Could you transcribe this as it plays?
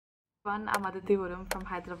I'm Aadhithi Vurum from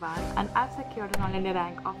Hyderabad, and I've secured an All India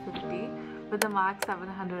rank of 50 with a mark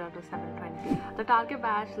 700 out of 720. The target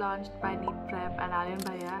batch launched by NEET Prep and Aryan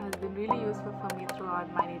has been really useful for me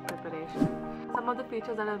throughout my NEET preparation. Some of the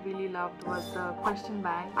features that I really loved was the question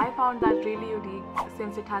bank. I found that really unique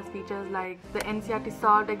since it has features like the NCERT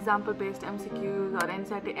solved example-based MCQs or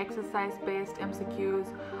NCERT exercise-based MCQs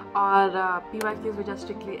or PYQs which are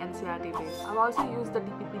strictly NCERT based. I've also used the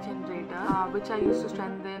DPP generator which I use to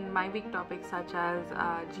strengthen my weak topics such as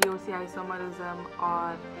GOC isomerism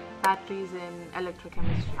or batteries in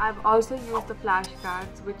electrochemistry. I've also used the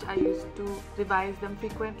flashcards which I used to revise them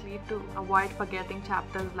frequently to avoid forgetting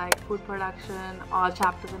chapters like food production or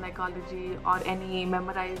chapters in ecology or any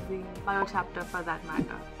memorizing bio chapter for that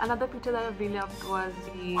matter. Another feature that I really loved was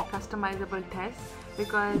the customizable tests,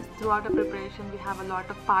 because throughout our preparation we have a lot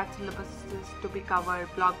of part syllabuses to be covered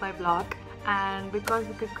block by block, and because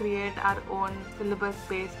we could create our own syllabus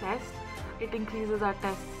based test, it increases our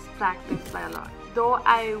test practice by a lot. Though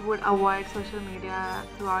I would avoid social media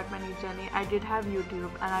throughout my NEET journey, I did have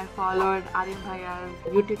YouTube and I followed Aryan's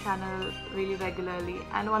YouTube channel really regularly,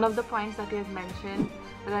 and one of the points that he has mentioned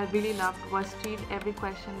that I really loved was treat every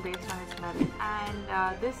question based on its merit,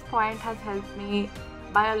 and this point has helped me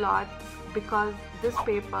by a lot because this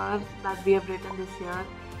paper that we have written this year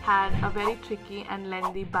had a very tricky and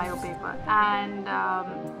lengthy bio paper, and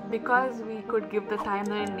because we could give the time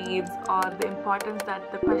that it needs or the importance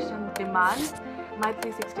that the question demands, my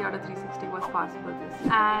 360 out of 360 was possible this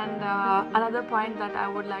year. And another point that I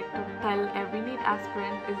would like to tell every NEET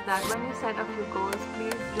aspirant is that when you set a few goals,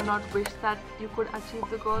 please do not wish that you could achieve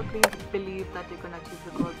the goal, please believe that you can achieve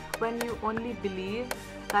the goal. When you only believe,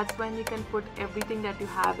 that's when you can put everything that you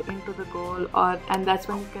have into the goal, and that's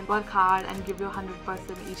when you can work hard and give your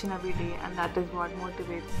 100% each and every day, and that is what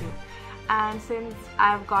motivates you. And since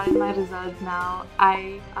I've gotten my results now,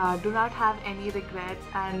 I do not have any regrets,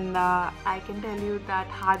 and I can tell you that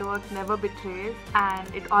hard work never betrays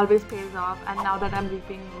and it always pays off. And now that I'm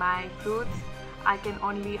reaping my fruits, I can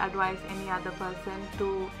only advise any other person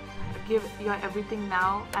to give your everything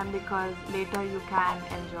now, and because later you can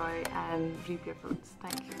enjoy and reap your fruits.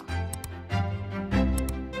 Thank you.